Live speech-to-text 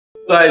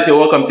Guys, you're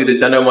welcome to the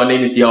channel. My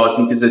name is Yao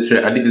Simplicity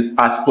and this is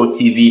ASHCo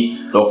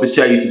TV, the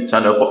official YouTube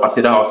channel for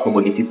ASHCo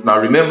Commodities. Now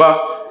remember,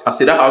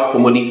 ASHCo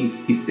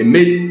Commodities is a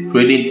maize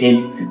trading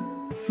entity.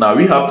 Now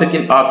we have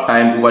taken our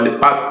time over the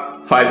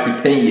past 5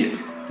 to 10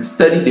 years to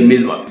study the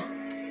maize market,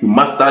 to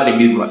master the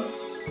maize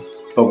market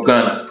of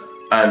Ghana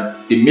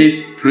and the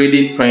maize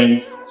trading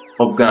trends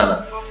of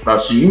Ghana. Now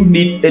should you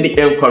need any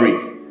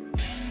inquiries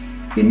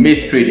in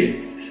maize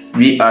trading,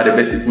 we are the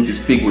best people to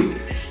speak with.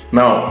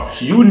 Now,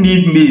 should you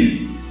need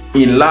maize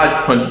in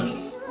large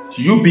quantities?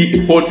 Should you be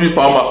a poultry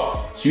farmer?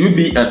 Should you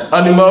be an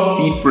animal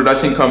feed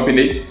production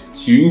company?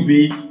 Should you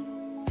be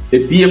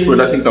a beer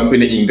production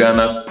company in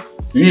Ghana?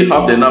 We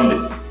have the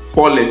numbers.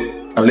 Call us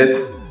and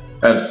let's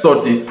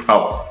sort this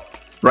out.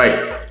 Right.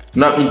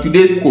 Now, in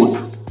today's quote,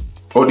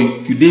 or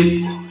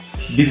today's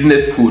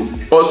business quote,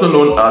 also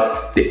known as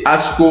the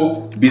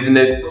ASHCo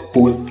business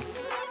quotes,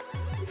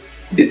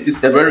 this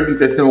is a very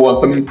interesting one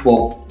coming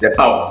from the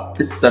house.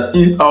 This is an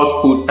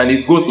in-house quote and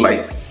it goes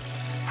like,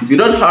 if you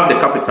don't have the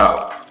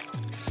capital,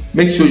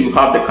 make sure you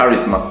have the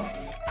charisma.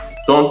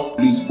 Don't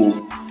lose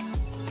both.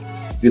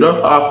 If you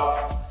don't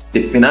have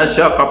the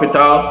financial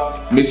capital,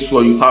 make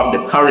sure you have the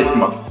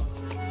charisma.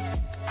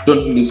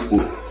 Don't lose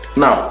both.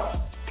 Now,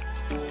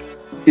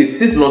 is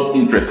this not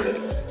interesting?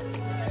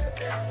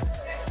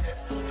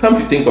 Come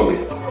to think of it,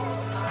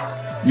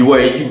 you are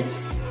a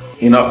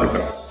youth in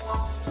Africa.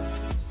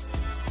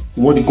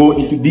 You want to go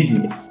into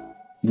business.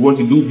 You want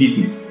to do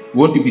business. You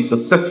want to be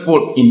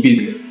successful in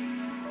business.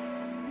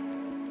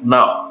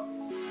 Now,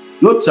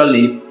 your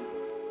challenge,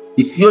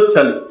 if your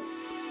challenge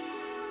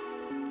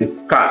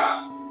is cash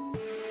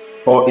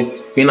or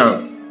is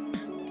finance,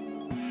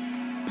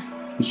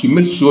 you should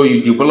make sure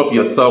you develop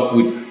yourself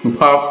to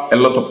have a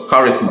lot of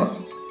charisma,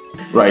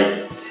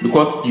 right?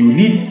 Because you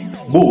need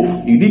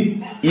both. You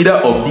need either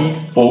of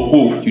these or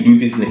both to do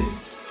business.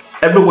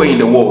 Everywhere in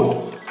the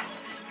world,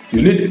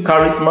 you need the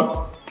charisma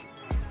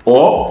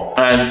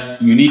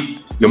and you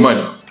need the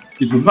money.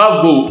 If you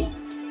have both,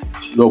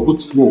 you're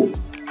good to go.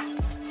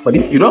 But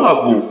if you don't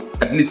have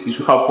both, at least you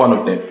should have one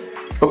of them.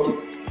 Okay.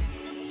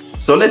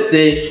 So let's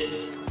say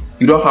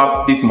you don't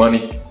have this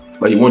money,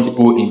 but you want to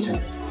go into,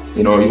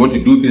 you want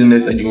to do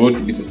business and you want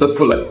to be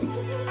successful like this.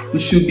 You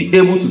should be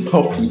able to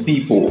talk to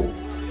people,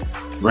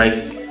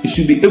 right? You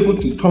should be able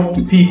to talk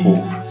to people.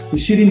 You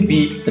shouldn't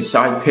be a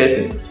shy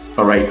person,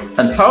 all right?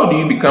 And how do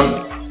you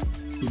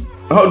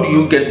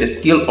get the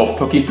skill of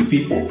talking to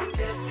people?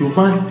 You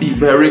must be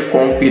very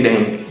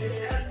confident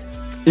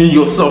in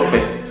yourself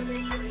first.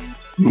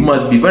 You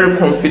must be very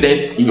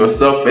confident in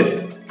yourself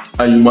first,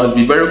 and you must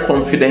be very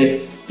confident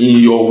in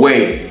your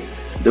word.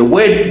 The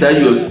word that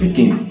you are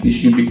speaking, you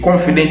should be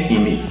confident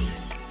in it.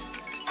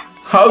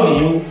 How do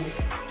you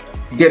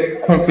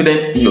get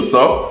confident in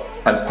yourself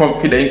and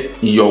confident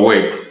in your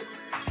word?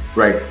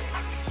 Right?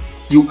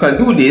 You can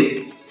do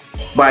this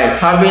by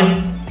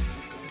having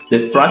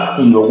the trust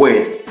in your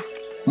word.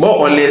 More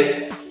or less,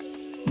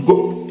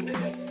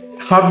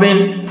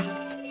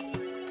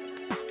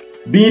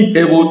 being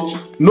able to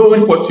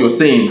knowing what you're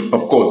saying, of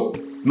course,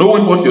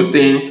 knowing what you're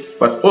saying,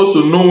 but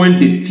also knowing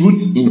the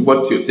truth in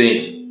what you're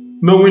saying,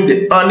 knowing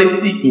the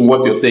honesty in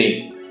what you're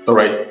saying. All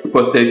right,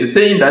 because there's a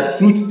saying that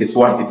truth is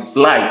one, it is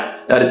lies,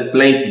 that is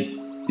plenty.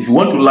 If you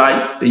want to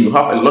lie, then you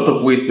have a lot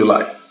of ways to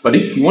lie. But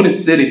if you want to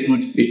say the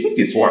truth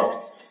is one.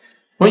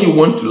 When you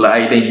want to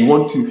lie, then you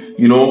want to,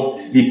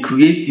 be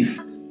creative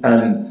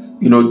and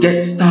get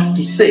stuff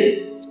to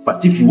say.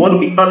 But if you want to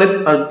be honest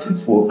and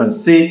truthful and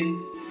say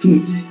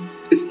truth,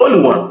 it's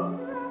only one.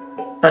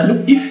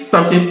 And if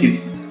something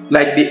is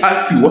like they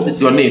ask you what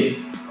is your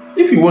name,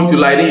 if you want to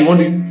lie, then you want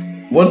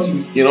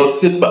to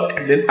sit back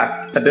and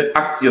then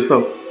ask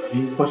yourself,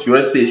 what should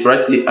I say? Should I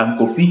say I'm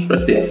Kofi? Should I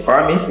say I'm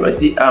Kwame? Should I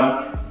say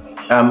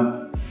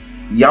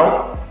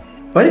Yao?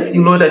 But if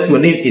you know that your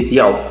name is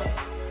Yao,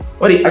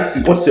 when they ask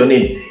you what's your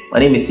name, my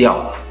name is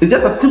Yao. It's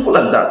just as simple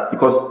as that,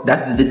 because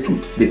that's the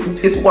truth. The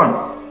truth is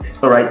one.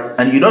 All right,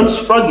 and you don't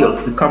struggle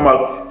to come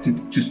out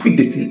to speak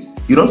the truth.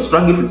 You don't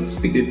struggle to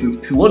speak the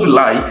truth. If you want to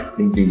lie,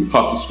 then you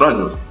have to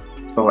struggle.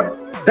 All right,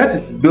 that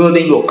is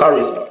building your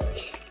charisma.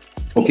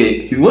 Okay,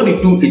 if you want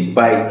to do it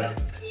by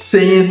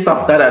saying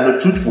stuff that are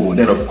not truthful,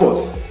 then of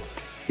course,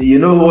 you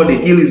know what the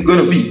deal is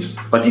going to be.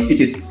 But if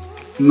it is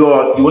you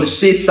want to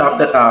say stuff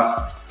that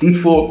are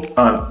truthful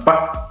and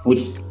backed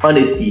with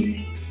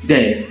honesty,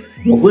 then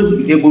you're going to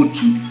be able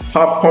to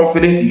have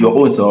confidence in your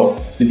own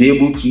self, to be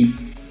able to,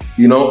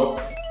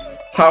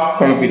 have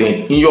confidence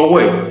in your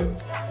word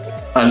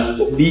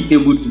and be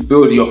able to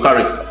build your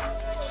charisma.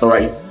 All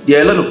right. There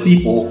are a lot of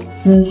people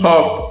who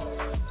have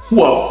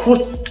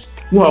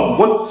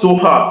worked so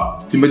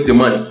hard to make the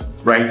money,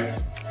 right?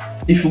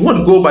 If you want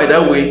to go by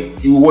that way,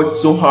 you work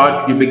so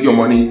hard, you make your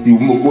money, you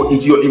go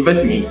into your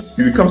investment,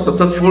 you become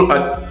successful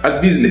at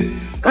business.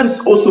 That is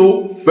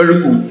also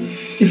very good.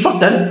 In fact,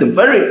 that is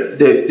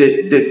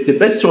the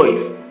best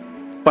choice.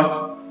 But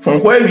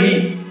from where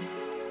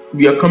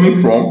we are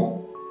coming from,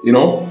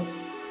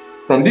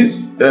 from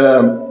this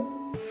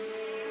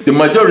the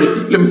majority,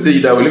 let me say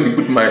it that way,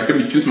 let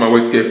me choose my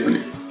words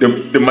carefully.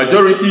 The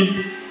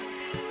majority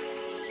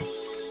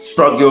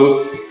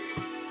struggles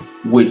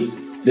with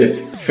the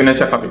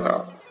financial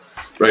capital,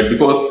 right?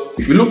 Because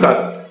if you look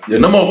at the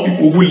number of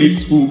people who leave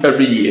school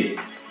every year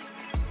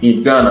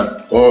in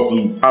Ghana or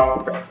in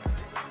Africa,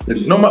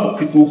 the number of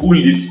people who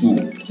leave school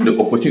and the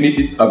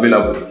opportunities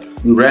available,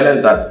 you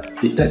realize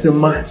that it doesn't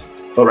match.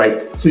 All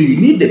right, so you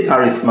need the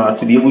charisma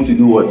to be able to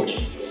do what?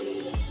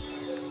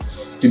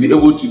 To be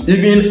able to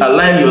even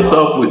align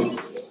yourself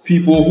with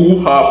people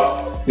who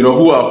have,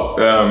 who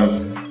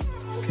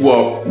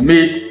have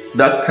made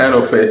that kind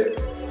of a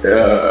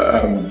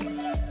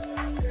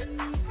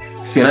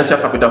financial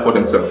capital for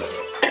themselves.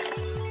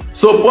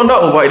 So ponder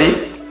over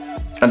this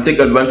and take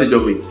advantage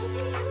of it.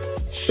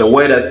 The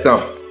word has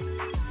come.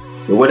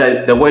 The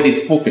word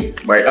is spoken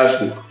by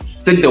ASHCo.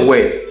 Take the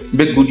word,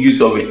 make good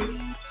use of it.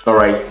 All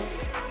right.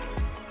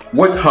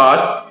 Work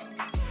hard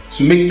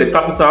to make the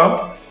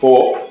capital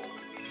or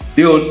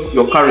build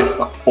your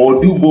charisma,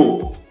 or do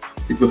both.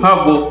 If you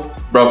have both,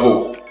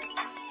 bravo.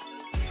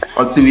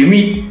 Until we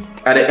meet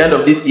at the end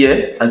of this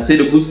year and say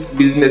the good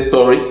business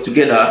stories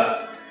together.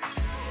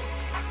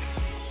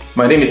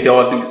 My name is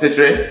Yawa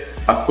Simkisetre.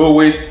 As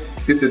always,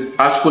 this is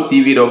ASHCo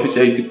TV, the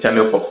official YouTube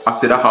channel for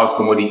Aseda House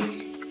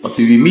Commodities.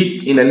 Until we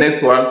meet in the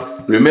next one,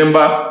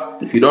 remember,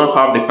 if you don't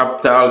have the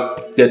capital,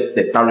 get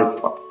the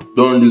charisma.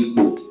 Don't lose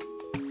both.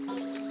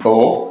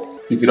 Or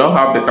if you don't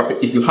have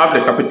if you have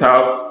the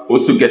capital,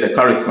 also get the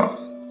charisma.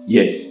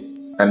 Yes.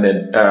 And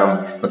then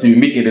until we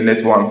meet in the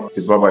next one,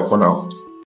 it's bye bye for now.